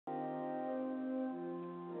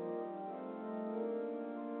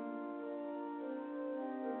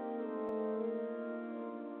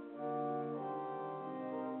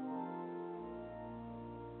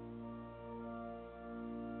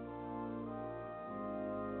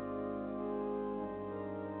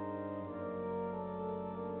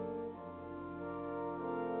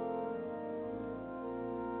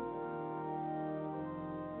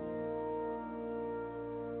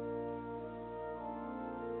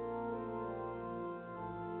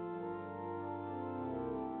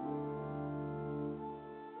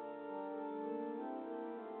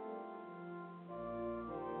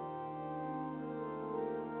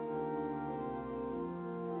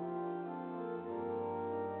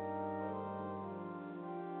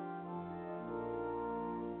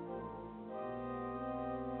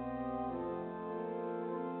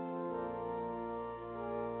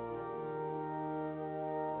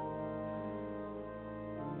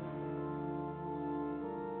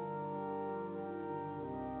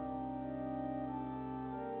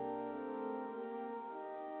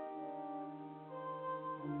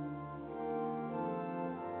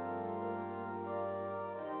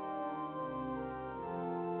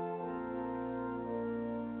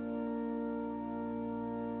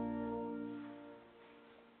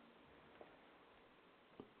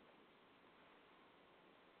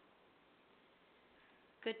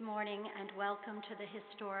Good morning and welcome to the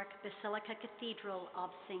historic Basilica Cathedral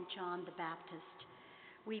of St. John the Baptist.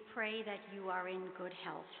 We pray that you are in good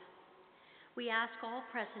health. We ask all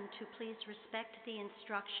present to please respect the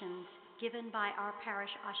instructions given by our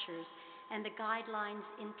parish ushers and the guidelines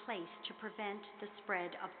in place to prevent the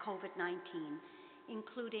spread of COVID-19,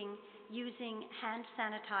 including using hand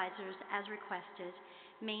sanitizers as requested,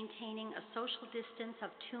 maintaining a social distance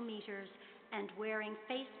of 2 meters, and wearing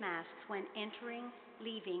face masks when entering,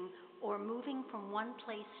 leaving, or moving from one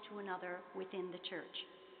place to another within the church.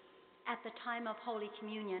 At the time of Holy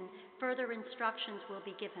Communion, further instructions will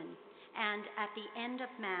be given, and at the end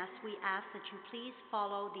of Mass, we ask that you please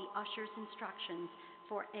follow the usher's instructions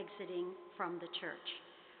for exiting from the church.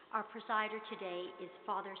 Our presider today is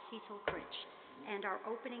Father Cecil Critch, and our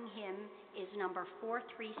opening hymn is number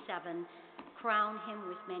 437, Crown Him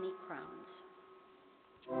with Many Crowns.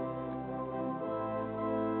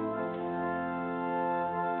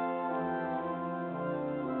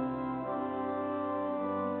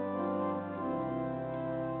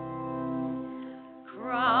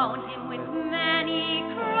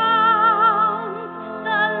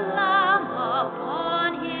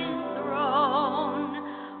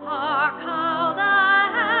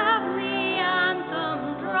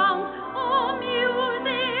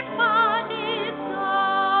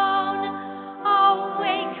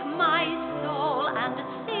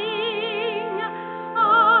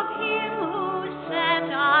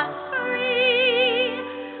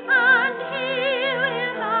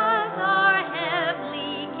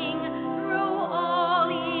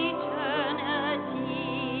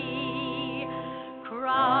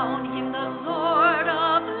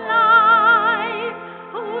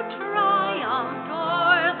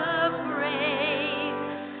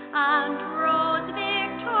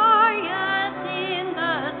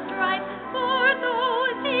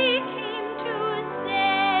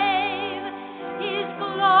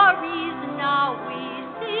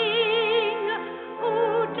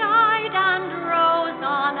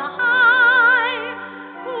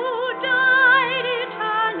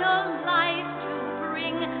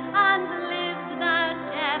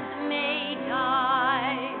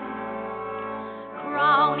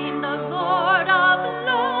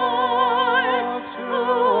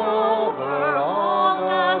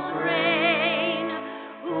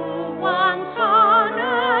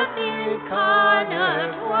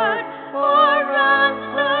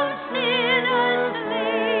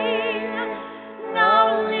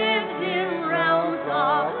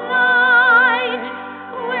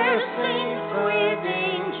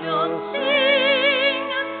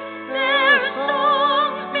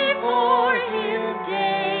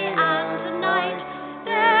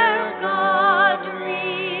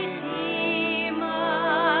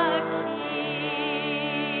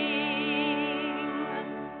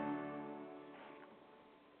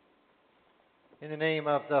 In the name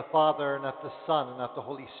of the Father, and of the Son, and of the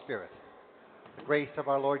Holy Spirit. The grace of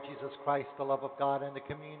our Lord Jesus Christ, the love of God, and the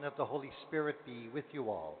communion of the Holy Spirit be with you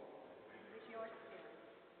all. With your spirit.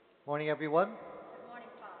 Morning, everyone. Good morning,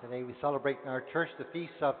 Father. Today we celebrate in our church the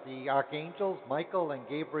feasts of the archangels, Michael and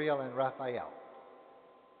Gabriel and Raphael.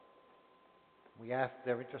 We ask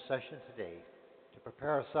their intercession today to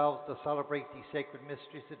prepare ourselves to celebrate these sacred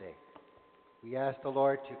mysteries today. We ask the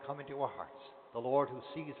Lord to come into our hearts, the Lord who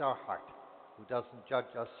sees our heart, who doesn't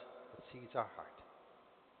judge us, but sees our heart,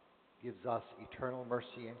 gives us eternal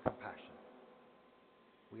mercy and compassion.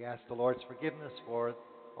 We ask the Lord's forgiveness for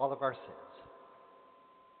all of our sins.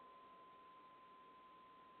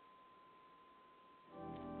 Kyrie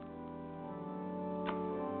eleison.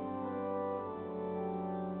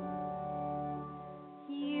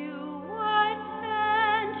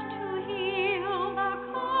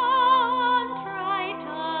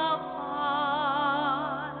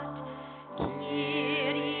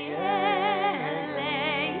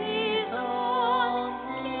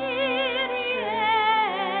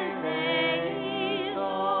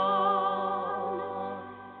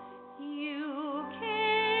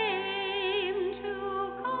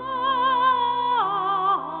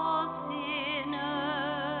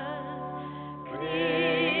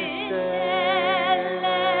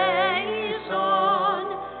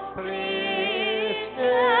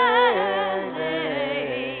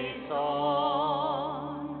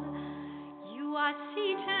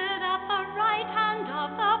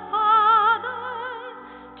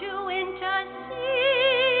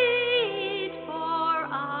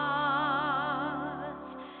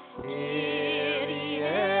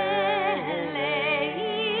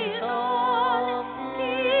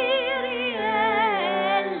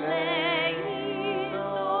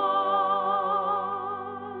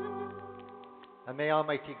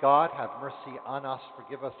 Almighty God, have mercy on us,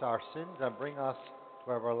 forgive us our sins, and bring us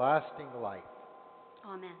to everlasting life.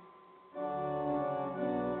 Amen.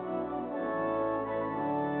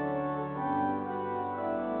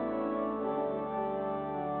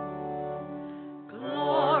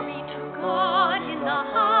 Glory to God in the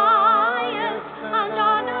highest, and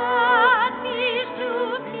on earth peace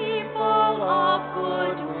to people of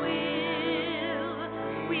good will.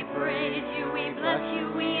 We praise you, we bless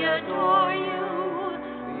you, we adore you,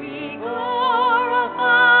 we glorify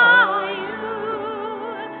you.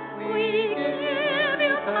 We give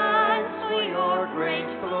you thanks for your great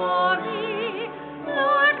glory,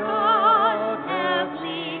 Lord God,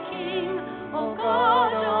 heavenly King, O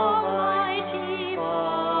God Almighty Father.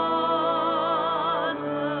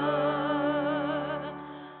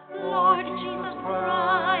 Lord Jesus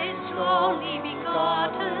Christ, only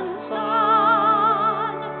begotten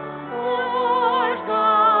Son, Lord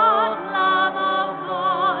God, love of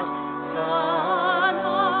God, Son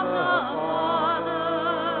of the Father,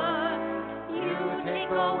 you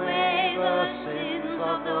take away the sins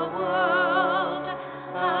of the world,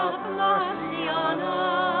 have mercy on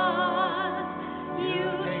us. You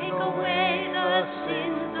take away the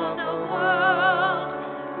sins of the world,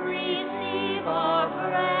 receive our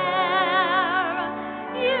prayer.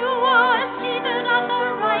 You are seated at the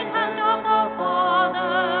right hand of the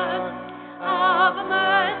Father, have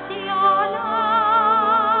mercy on us.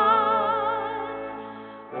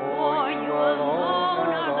 For you alone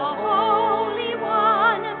are the Holy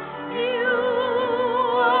One, you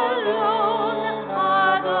alone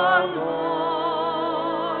are the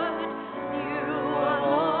Lord, you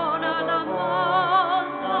alone are the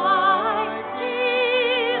Most High, Jesus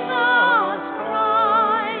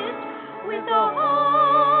Christ, with the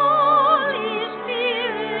Holy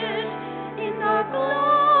Spirit, in the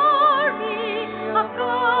glory of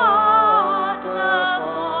God the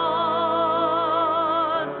Father.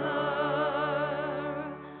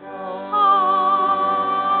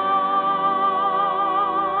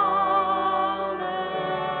 Amen.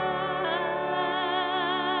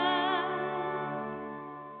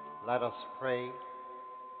 Let us pray.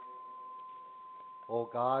 O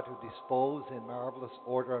God, who dispose in marvelous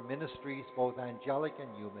order ministries both angelic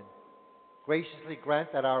and human, graciously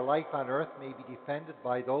grant that our life on earth may be defended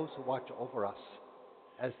by those who watch over us,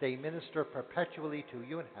 as they minister perpetually to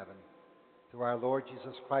you in heaven. Through our Lord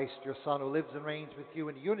Jesus Christ, your Son, who lives and reigns with you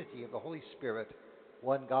in the unity of the Holy Spirit,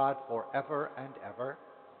 one God, forever and ever.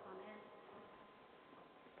 Amen.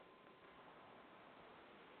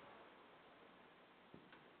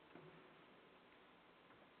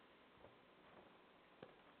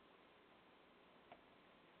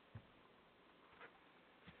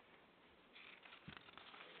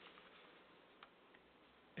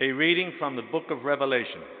 A reading from the book of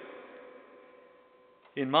Revelation.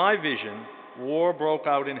 In my vision, war broke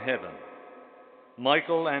out in heaven.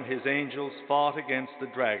 Michael and his angels fought against the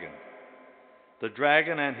dragon. The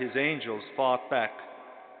dragon and his angels fought back,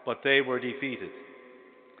 but they were defeated,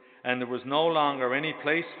 and there was no longer any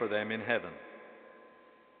place for them in heaven.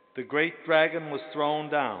 The great dragon was thrown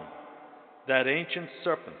down, that ancient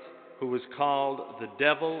serpent who was called the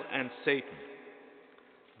devil and Satan,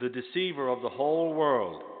 the deceiver of the whole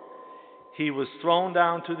world. He was thrown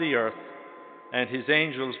down to the earth, and his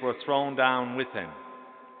angels were thrown down with him.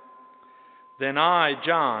 Then I,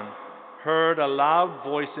 John, heard a loud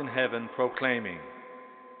voice in heaven proclaiming,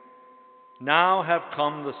 "Now have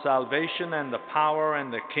come the salvation and the power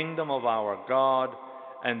and the kingdom of our God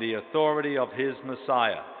and the authority of his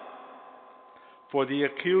Messiah. For the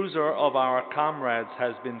accuser of our comrades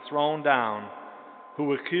has been thrown down,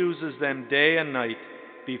 who accuses them day and night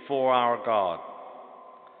before our God.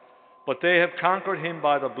 But they have conquered him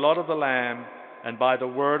by the blood of the Lamb and by the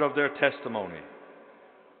word of their testimony.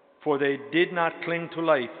 For they did not cling to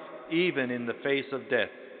life, even in the face of death.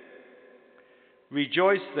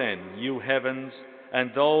 Rejoice then, you heavens,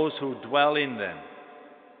 and those who dwell in them."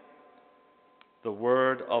 The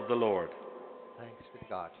word of the Lord. Thanks be to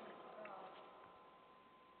God.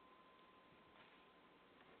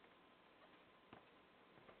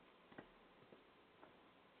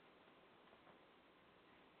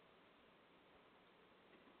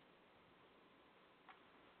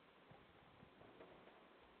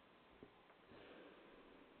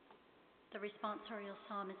 The responsorial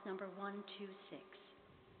psalm is number 126.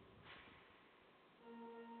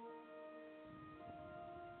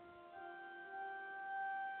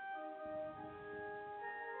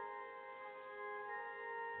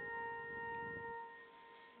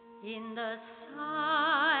 In the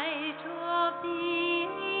sight of the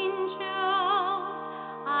angels,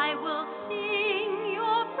 I will sing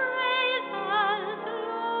your praises,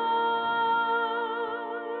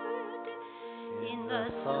 the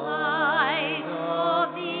sight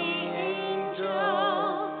of the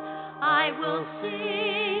angels, I will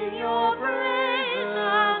sing your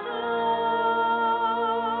praises, Lord.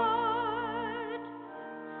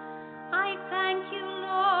 I thank you,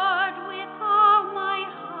 Lord, with all my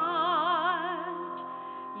heart.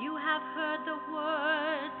 You have heard the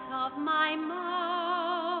words of my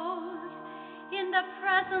mouth. In the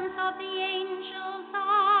presence of the angels,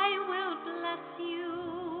 I will bless you.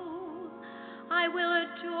 I will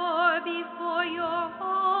adore before your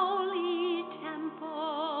holy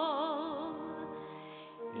temple.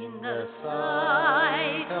 In the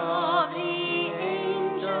sight of the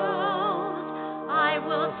angels, I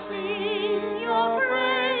will sing your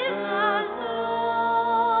praises,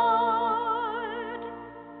 Lord.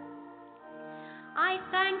 I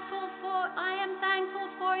am thankful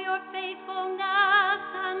for your faithfulness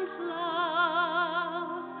and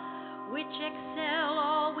love, which excel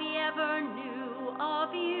all we ever knew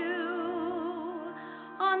of you.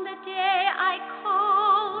 On the day I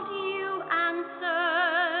called, you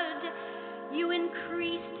answered. You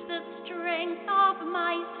increased the strength of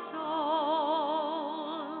my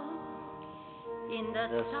soul. In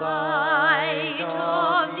the sight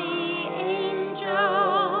of the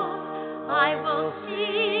angels, I will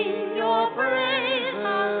sing your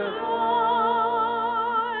praises,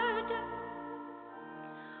 Lord.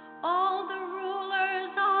 All the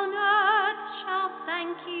rulers on earth shall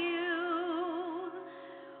thank you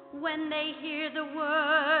when they hear the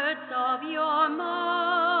words of your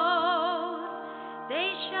mouth.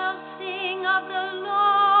 They shall sing of the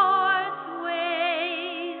Lord's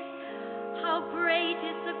ways. How great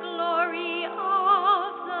is the glory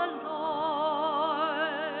of the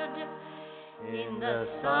Lord. In the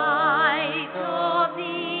sight of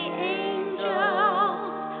the angels,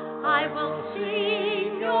 I will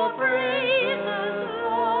sing your praises,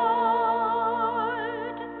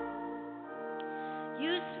 Lord.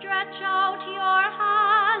 You stretch out your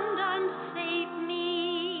hand and save me.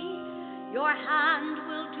 Your hand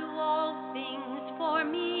will do all things for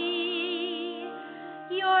me.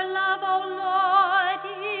 Your love, O Lord,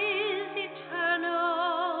 is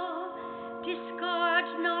eternal. Discard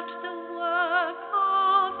not the work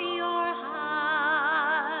of your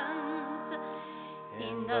hands.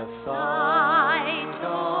 In the sight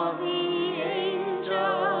of the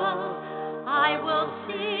angels, I will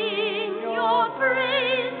sing your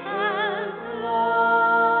praises,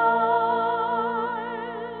 Lord.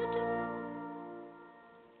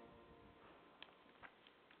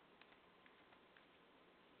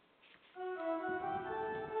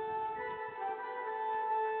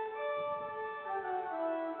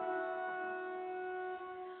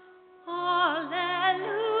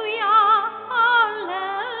 Alleluia,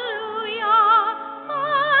 alleluia,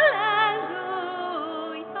 alleluia.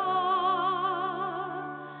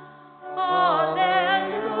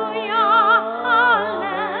 Alleluia,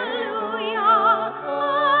 alleluia,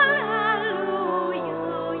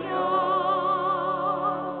 alleluia.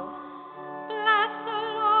 Bless the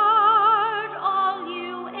Lord, all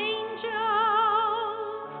you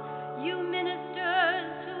angels, you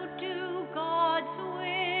ministers who do God's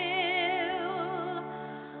will.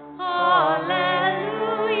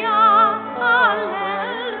 Alleluia,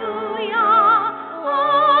 alleluia,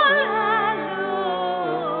 alleluia.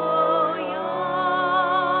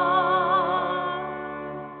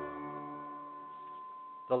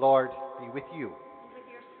 The Lord be with you. And with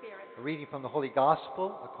your spirit, A reading from the Holy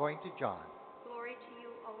Gospel according to John. glory to you,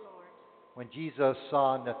 O Lord. When Jesus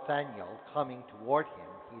saw Nathanael coming toward him,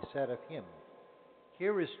 he said of him,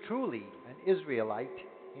 "Here is truly an Israelite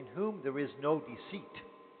in whom there is no deceit."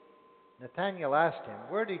 Nathanael asked him,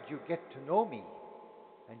 "Where did you get to know me?"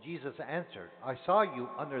 And Jesus answered, "I saw you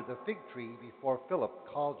under the fig tree before Philip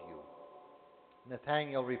called you."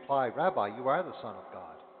 Nathanael replied, "Rabbi, you are the Son of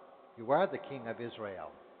God. You are the King of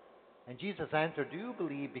Israel." And Jesus answered, "Do you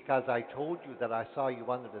believe because I told you that I saw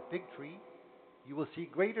you under the fig tree? You will see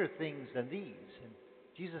greater things than these." And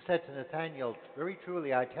Jesus said to Nathanael, "Very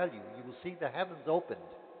truly I tell you, you will see the heavens opened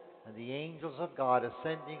and the angels of God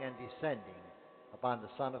ascending and descending upon the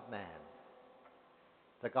Son of Man."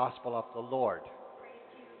 The Gospel of the Lord. Praise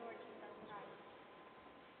to you, Lord Jesus Christ.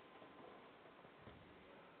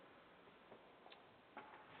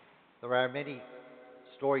 There are many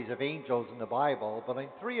stories of angels in the Bible, but in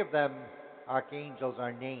three of them, archangels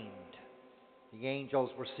are named. The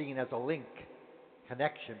angels were seen as a link,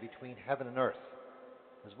 connection between heaven and earth,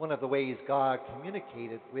 as one of the ways God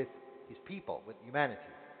communicated with his people, with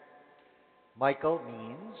humanity. Michael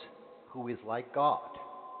means who is like God.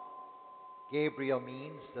 Gabriel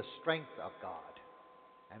means the strength of God.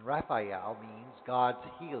 And Raphael means God's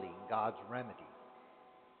healing, God's remedy.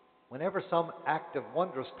 Whenever some act of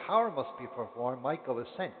wondrous power must be performed, Michael is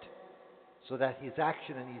sent, so that his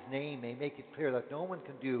action and his name may make it clear that no one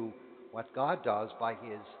can do what God does by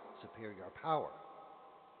his superior power.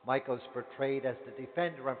 Michael is portrayed as the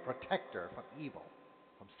defender and protector from evil,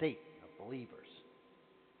 from Satan, of believers.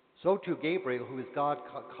 So too Gabriel, who is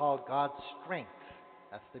called God's strength.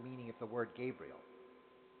 That's the meaning of the word Gabriel.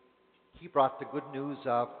 He brought the good news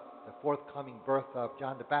of the forthcoming birth of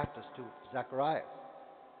John the Baptist to Zechariah,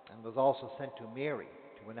 and was also sent to Mary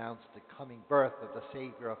to announce the coming birth of the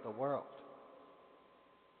Savior of the world.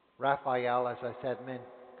 Raphael, as I said, meant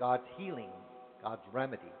God's healing, God's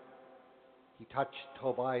remedy. He touched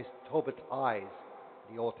Tobit's eyes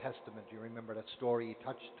in the Old Testament. You remember that story? He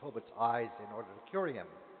touched Tobit's eyes in order to cure him.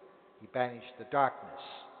 He banished the darkness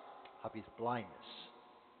of his blindness.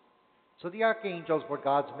 So the archangels were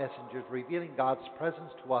God's messengers, revealing God's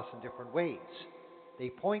presence to us in different ways. They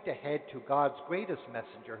point ahead to God's greatest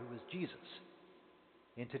messenger, who is Jesus.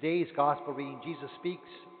 In today's gospel reading, Jesus speaks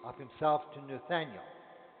of himself to Nathanael,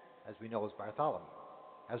 as we know as Bartholomew,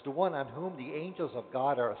 as the one on whom the angels of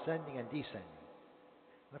God are ascending and descending.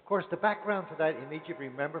 And of course, the background to that image, if you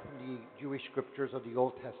remember from the Jewish scriptures of the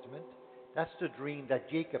Old Testament, that's the dream that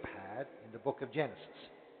Jacob had in the book of Genesis.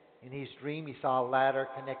 In his dream, he saw a ladder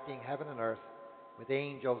connecting heaven and earth with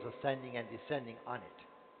angels ascending and descending on it.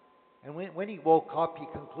 And when he woke up, he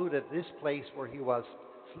concluded this place where he was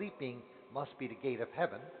sleeping must be the gate of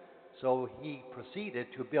heaven. So he proceeded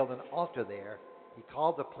to build an altar there. He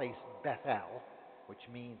called the place Bethel, which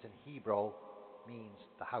means in Hebrew, means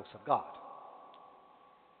the house of God.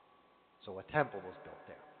 So a temple was built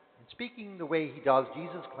there. And speaking the way he does,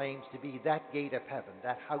 Jesus claims to be that gate of heaven,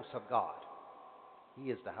 that house of God. He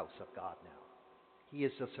is the house of God now. He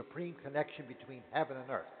is the supreme connection between heaven and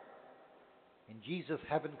earth. In Jesus,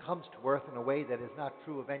 heaven comes to earth in a way that is not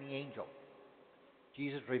true of any angel.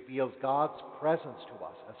 Jesus reveals God's presence to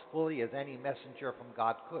us as fully as any messenger from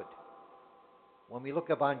God could. When we look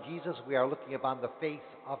upon Jesus, we are looking upon the face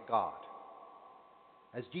of God.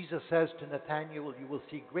 As Jesus says to Nathanael, you will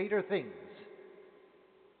see greater things.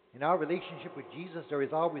 In our relationship with Jesus, there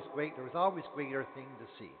is always greater things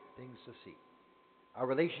to see. Our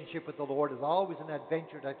relationship with the Lord is always an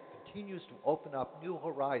adventure that continues to open up new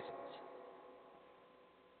horizons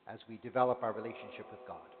as we develop our relationship with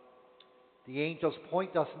God. The angels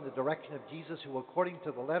point us in the direction of Jesus, who, according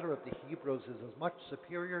to the letter of the Hebrews, is as much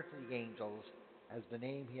superior to the angels as the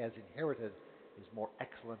name he has inherited is more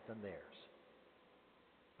excellent than theirs.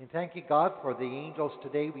 In thanking God for the angels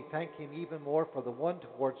today, we thank him even more for the one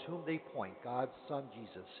towards whom they point, God's Son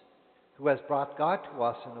Jesus, who has brought God to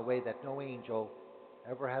us in a way that no angel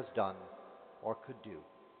ever has done or could do.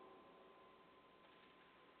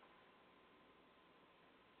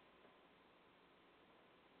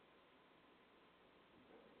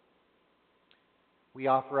 We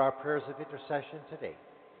offer our prayers of intercession today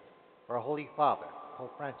for our Holy Father,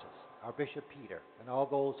 Pope Francis, our Bishop Peter, and all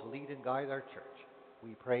those who lead and guide our church.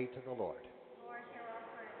 We pray to the Lord. Lord, hear our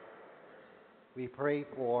prayer. We pray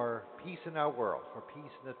for peace in our world, for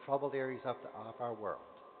peace in the troubled areas of our world.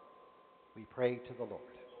 We pray to the Lord.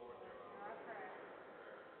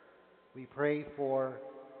 We pray for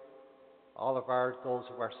all of those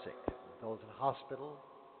who are sick, those in hospital.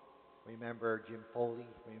 Remember Jim Foley.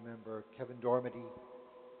 Remember Kevin Dormady.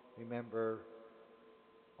 Remember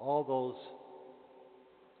all those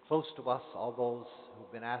close to us, all those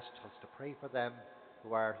who've been asked us to pray for them,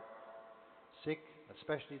 who are sick,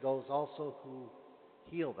 especially those also who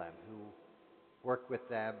heal them, who work with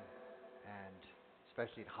them, and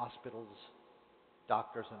especially in hospitals,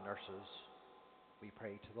 doctors and nurses. We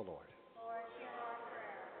pray to the Lord. Lord, hear our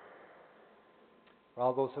prayer. For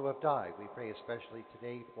all those who have died, we pray especially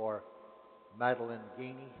today for Madeline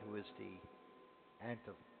Gainey, who is the aunt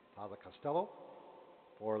of Father Costello,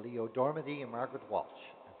 for Leo Dormady and Margaret Walsh,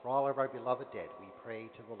 and for all of our beloved dead, we pray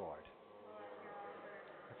to the Lord.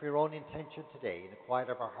 And for your own intention today, in the quiet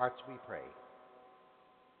of our hearts, we pray.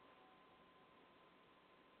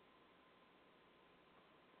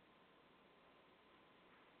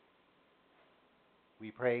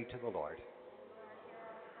 We pray to the Lord.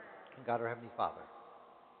 And God, our Heavenly Father,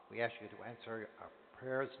 we ask you to answer our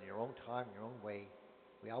prayers in your own time, in your own way.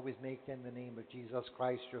 We always make in the name of Jesus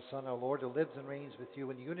Christ, your Son, our Lord, who lives and reigns with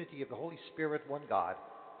you in the unity of the Holy Spirit, one God,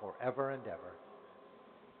 forever and ever.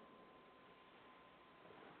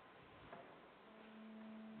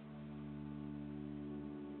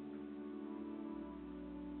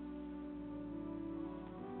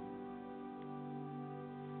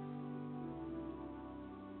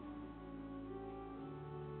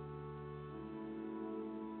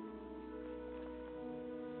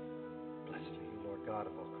 God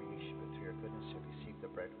of all creation, but through your goodness have received the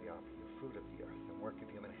bread we offer you, fruit of the earth, and work of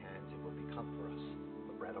human hands. It will become for us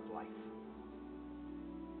the bread of life.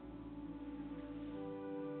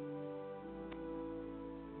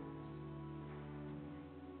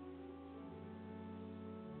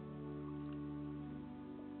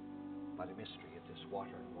 By the mystery of this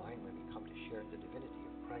water and wine, when we come to share in the divinity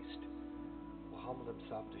of Christ, who humbled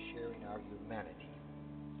himself to share in our humanity.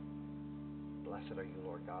 Blessed are you,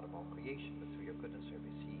 Lord God of all creation, but through your goodness we have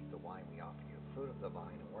received the wine we offer you, fruit of the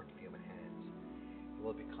vine and work of human hands. It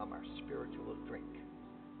will become our spiritual drink.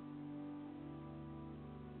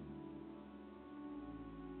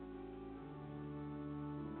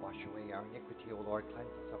 Wash away our iniquity, O Lord, cleanse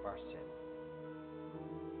us of our sin.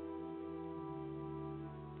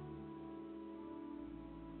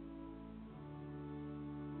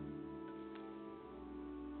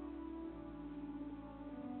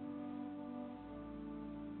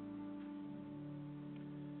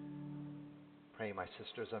 Pray, my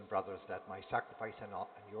sisters and brothers, that my sacrifice and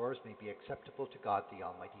yours may be acceptable to God, the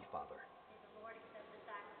Almighty Father. May the Lord accept the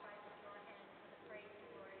sacrifice of your hands for the praise and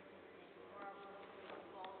glory of his name, for our good and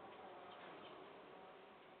of all the whole church.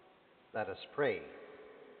 Let us pray.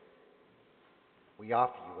 We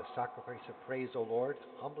offer you a sacrifice of praise, O Lord,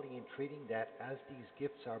 humbly entreating that as these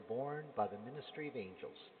gifts are borne by the ministry of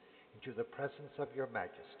angels into the presence of your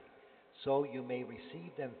majesty, so you may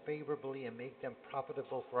receive them favorably and make them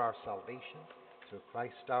profitable for our salvation, through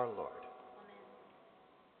Christ our Lord. Amen.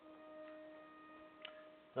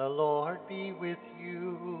 The Lord be with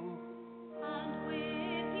you. And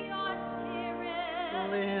with your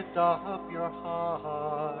spirit, Lift up your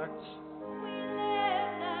hearts. we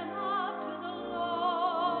lift them up to the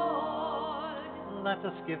Lord. Let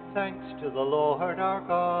us give thanks to the Lord our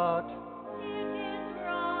God. It is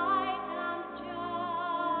right and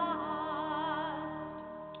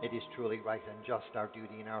just. It is truly right and just, our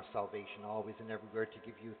duty and our salvation, always and everywhere, to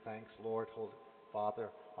give you thanks, Lord, Holy Father,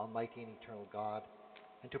 Almighty and eternal God,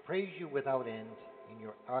 and to praise you without end in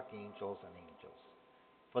your archangels and angels.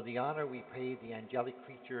 For the honor we pay the angelic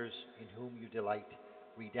creatures in whom you delight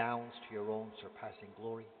redounds to your own surpassing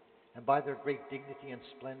glory, and by their great dignity and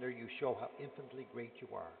splendor you show how infinitely great you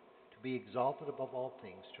are, to be exalted above all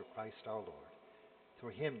things through Christ our Lord.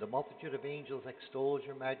 Through him the multitude of angels extols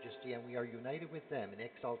your majesty, and we are united with them in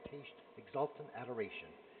exultant adoration,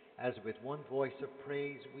 as with one voice of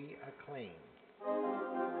praise we acclaim.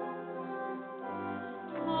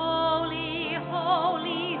 Holy,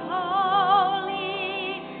 holy,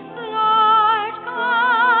 holy, Lord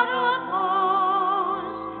God of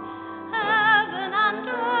hosts, heaven and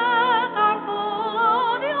earth are full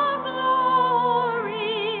of your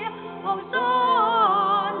glory.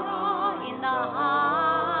 Hosanna in the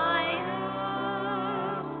highest.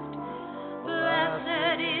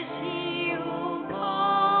 Blessed is he who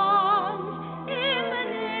comes in the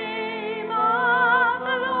name of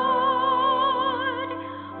the Lord.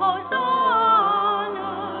 Hosanna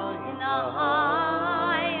in the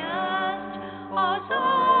highest.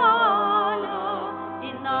 Hosanna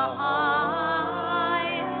in the highest.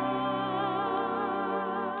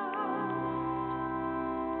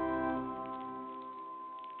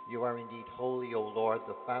 You are indeed holy, O Lord,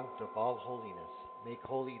 the fount of all holiness. Make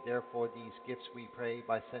holy, therefore, these gifts, we pray,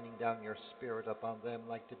 by sending down your Spirit upon them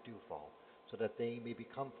like the dewfall, so that they may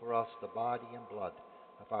become for us the body and blood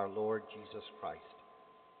of our Lord Jesus Christ.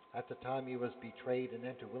 At the time he was betrayed and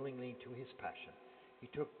entered willingly into his passion, he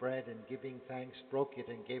took bread and, giving thanks, broke it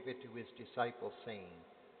and gave it to his disciples, saying,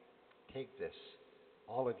 "Take this,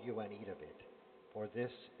 all of you, and eat of it, for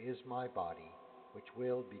this is my body, which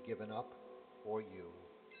will be given up for you."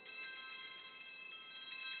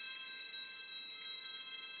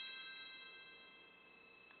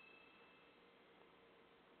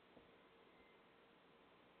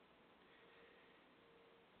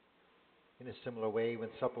 In a similar way, when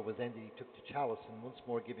supper was ended, he took the chalice, and once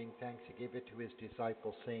more giving thanks, he gave it to his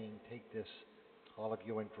disciples, saying, "Take this, all of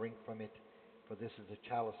you, and drink from it, for this is the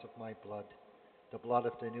chalice of my blood, the blood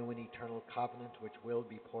of the new and eternal covenant, which will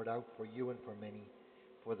be poured out for you and for many,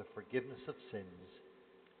 for the forgiveness of sins.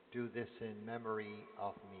 Do this in memory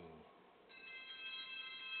of me."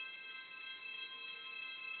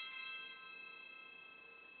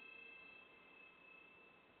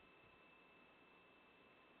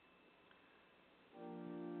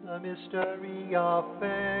 The mystery of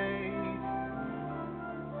faith.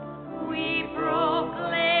 We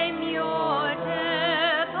proclaim your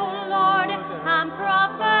death, O Lord, and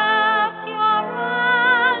profess your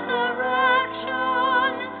resurrection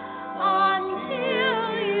until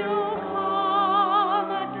you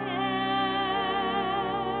come again.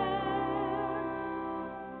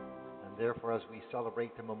 And Therefore, as we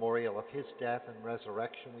celebrate the memorial of his death and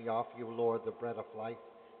resurrection, we offer you, Lord, the bread of life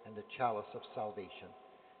and the chalice of salvation,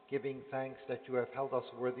 giving thanks that you have held us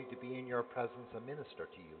worthy to be in your presence and minister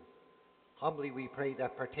to you. Humbly we pray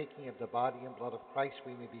that partaking of the body and blood of Christ,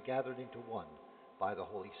 we may be gathered into one by the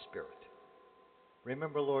Holy Spirit.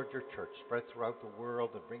 Remember, Lord, your church spread throughout the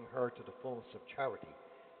world and bring her to the fullness of charity,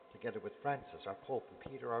 together with Francis, our Pope,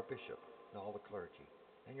 and Peter, our Bishop, and all the clergy,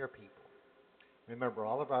 and your people. Remember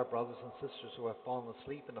all of our brothers and sisters who have fallen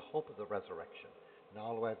asleep in the hope of the resurrection, and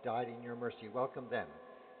all who have died in your mercy. Welcome them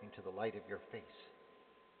into the light of your face.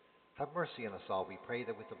 Have mercy on us all, we pray,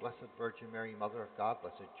 that with the Blessed Virgin Mary, Mother of God,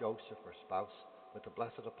 Blessed Joseph, her spouse, with the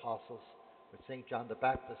blessed apostles, with St. John the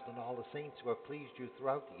Baptist, and all the saints who have pleased you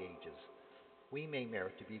throughout the ages, we may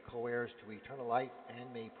merit to be co-heirs to eternal life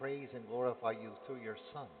and may praise and glorify you through your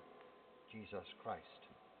Son, Jesus Christ.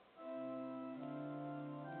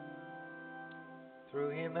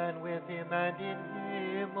 Through him and with him and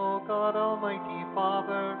in him, O God, Almighty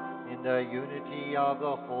Father, in the unity of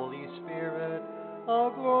the Holy Spirit, all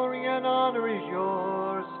glory and honor is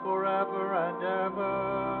yours forever and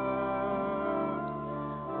ever.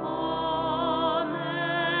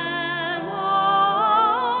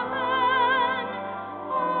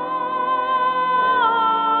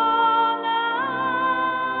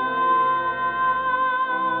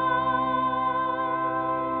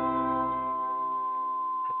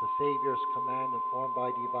 Savior's command, informed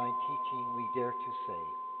by divine teaching, we dare to say,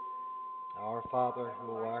 Our Father,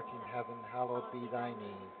 who art in heaven, hallowed be thy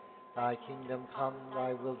name. Thy kingdom come,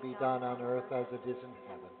 thy will be done on earth as it is in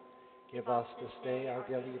heaven. Give us this day our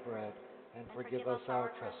daily bread, and forgive us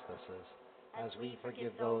our trespasses, as we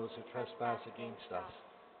forgive those who trespass against us.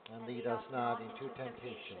 And lead us not into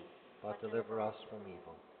temptation, but deliver us from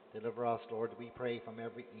evil. Deliver us, Lord, we pray, from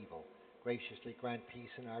every evil. Graciously grant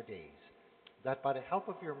peace in our days, that by the help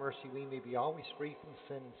of your mercy we may be always free from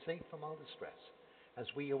sin and safe from all distress, as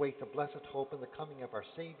we await the blessed hope and the coming of our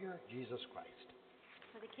Savior, Jesus Christ.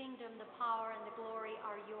 For the kingdom, the power, and the glory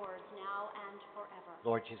are yours, now and forever.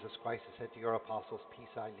 Lord Jesus Christ has said to your apostles,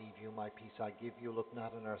 Peace I leave you, my peace I give you. Look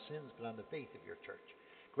not on our sins, but on the faith of your church.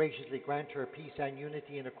 Graciously grant her peace and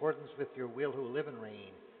unity in accordance with your will, who live and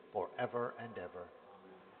reign forever and ever.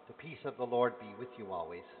 The peace of the Lord be with you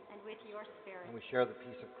always. And with your spirit. And we share the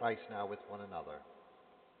peace of Christ now with one another.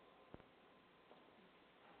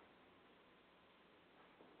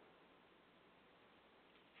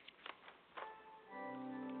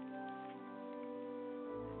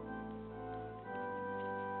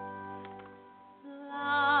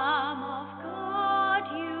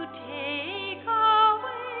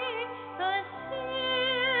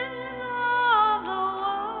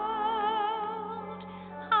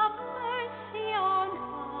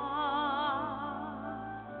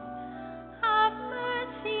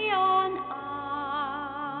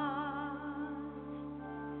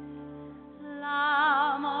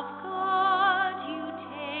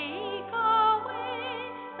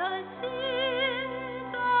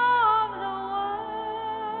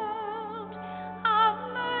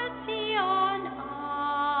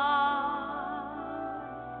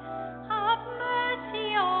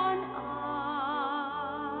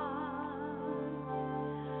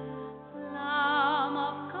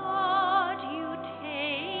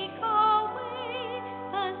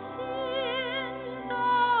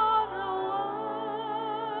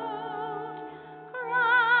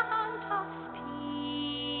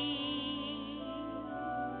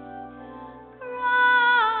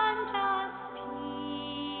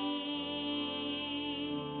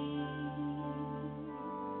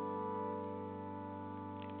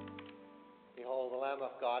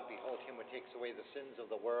 God, behold him who takes away the sins of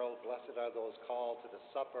the world. Blessed are those called to the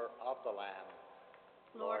supper of the Lamb.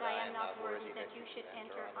 Lord, I am not worthy that you should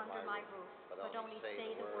enter under my roof, but only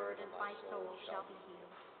say the word, and my soul shall be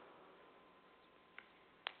healed.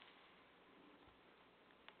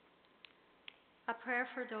 A prayer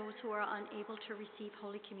for those who are unable to receive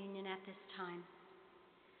Holy Communion at this time.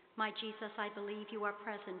 My Jesus, I believe you are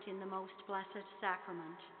present in the most blessed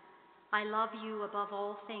sacrament. I love you above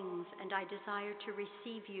all things, and I desire to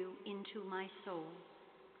receive you into my soul.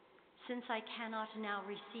 Since I cannot now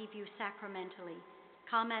receive you sacramentally,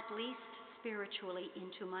 come at least spiritually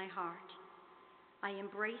into my heart. I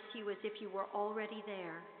embrace you as if you were already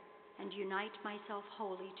there, and unite myself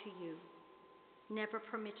wholly to you. Never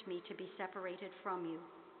permit me to be separated from you.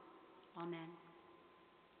 Amen.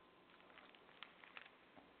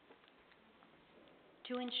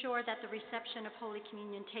 To ensure that the reception of Holy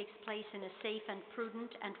Communion takes place in a safe and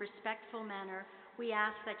prudent and respectful manner, we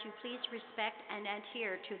ask that you please respect and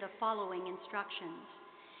adhere to the following instructions.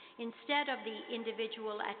 Instead of the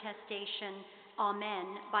individual attestation, Amen,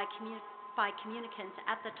 by communicants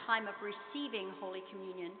at the time of receiving Holy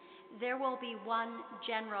Communion, there will be one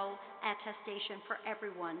general attestation for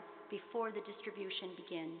everyone before the distribution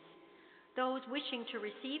begins. Those wishing to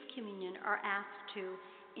receive communion are asked to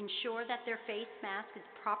ensure that their face mask is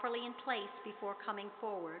properly in place before coming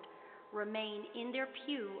forward, remain in their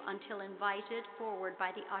pew until invited forward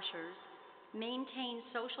by the ushers, maintain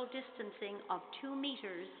social distancing of 2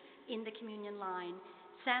 meters in the communion line,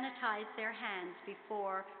 sanitize their hands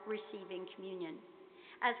before receiving communion.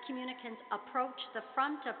 As communicants approach the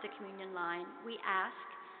front of the communion line, we ask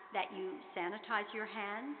that you sanitize your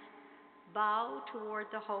hands, bow toward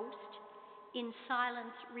the host, in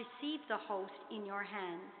silence receive the host in your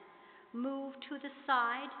hands, move to the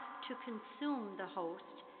side to consume the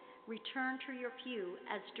host, return to your pew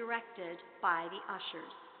as directed by the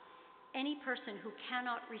ushers. Any person who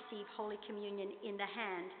cannot receive Holy Communion in the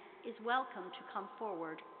hand is welcome to come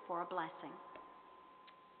forward for a blessing.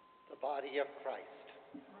 The body of Christ.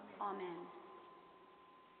 Amen.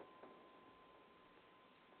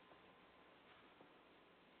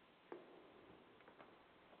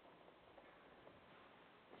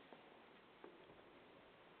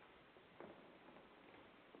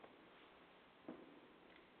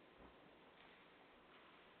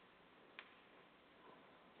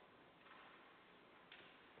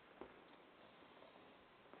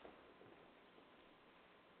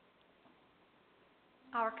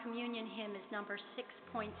 Our communion hymn is number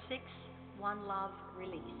 6.6, One Love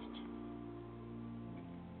Released.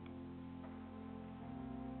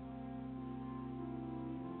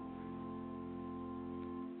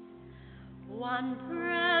 One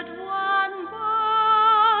bread, one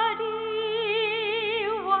body,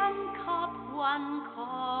 one cup, one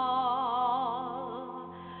call,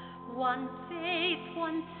 one faith,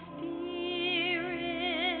 one spirit,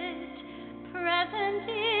 present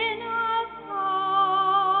in us all.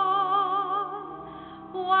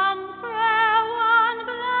 One prayer, one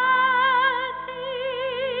blessing,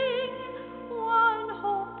 one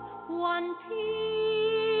hope, one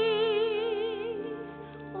peace,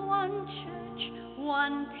 one church,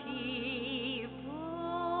 one people,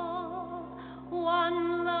 one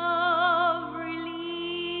love released.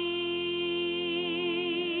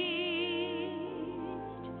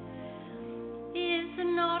 Is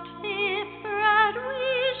not this bread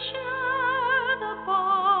we share, the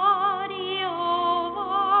body of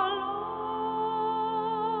our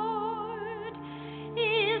Lord?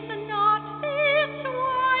 Is not this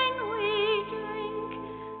wine we drink,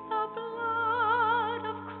 the blood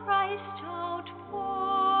of Christ outpoured?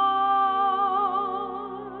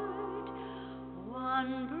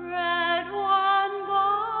 One bread, one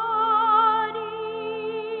body,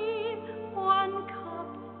 one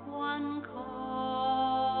cup, one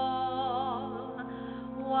call,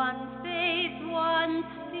 one faith, one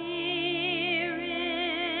spirit,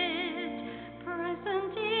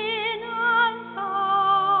 present in us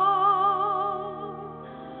all.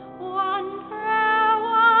 One prayer,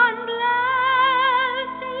 one blessing,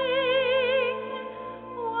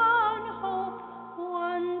 one hope,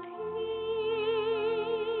 one peace,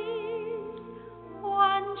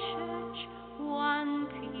 one church, one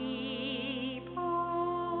people,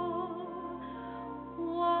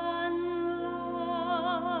 one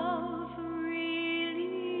love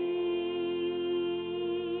released.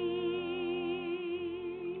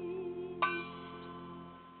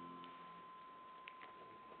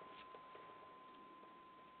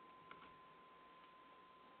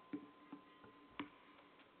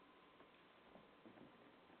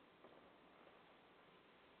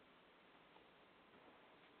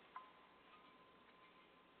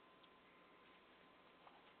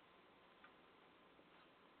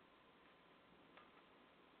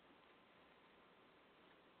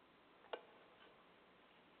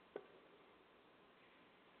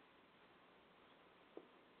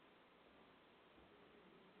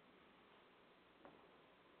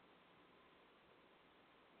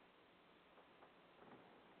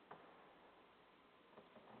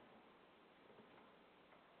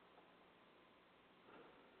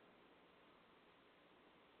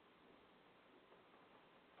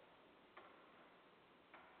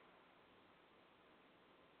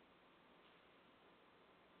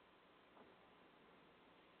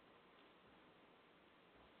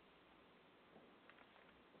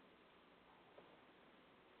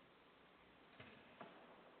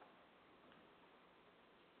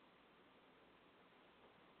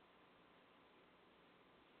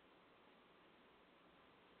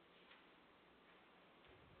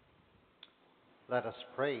 Let us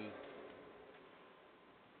pray.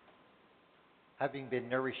 Having been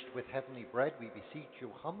nourished with heavenly bread, we beseech you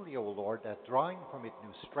humbly, O Lord, that drawing from it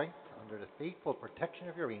new strength under the faithful protection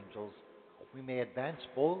of your angels, we may advance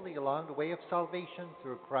boldly along the way of salvation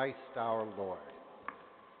through Christ our Lord.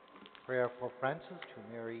 Prayer for Francis,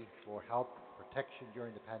 to Mary for help, protection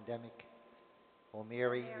during the pandemic. O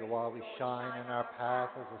Mary, you always shine in our path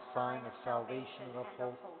as a sign of salvation and of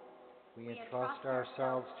hope. We entrust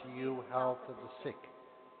ourselves to you, health of the sick,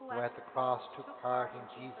 who at the cross took part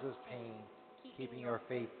in Jesus' pain, keeping your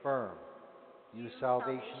faith firm. You,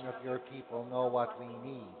 salvation of your people, know what we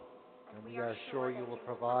need, and we are sure you will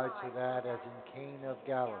provide so that, as in Cana of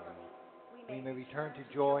Galilee, we may return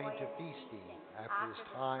to joy and to feasting after this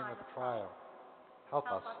time of trial. Help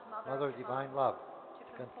us, Mother of divine love,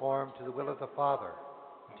 to conform to the will of the Father,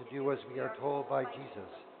 and to do as we are told by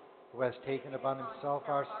Jesus, who has taken upon himself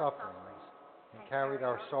our sufferings and carried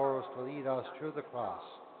our sorrows to lead us through the cross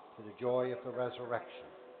to the joy of the resurrection.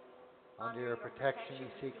 Under your protection we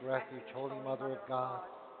seek refuge, Holy Mother of God.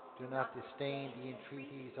 Do not disdain the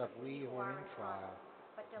entreaties of we who are in trial,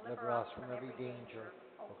 but deliver us from every danger,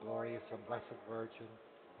 O glorious and blessed Virgin.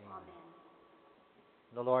 Amen.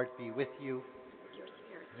 The Lord be with you.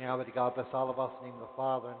 May Almighty God bless all of us in the name of the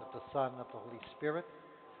Father, and of the Son, and of the Holy Spirit.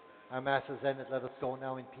 Our Mass is ended. Let us go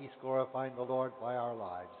now in peace, glorifying the Lord by our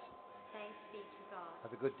lives. Thanks be to God.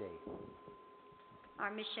 Have a good day. Our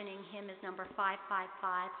missioning hymn is number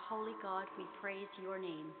 555, Holy God, we praise your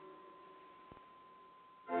name.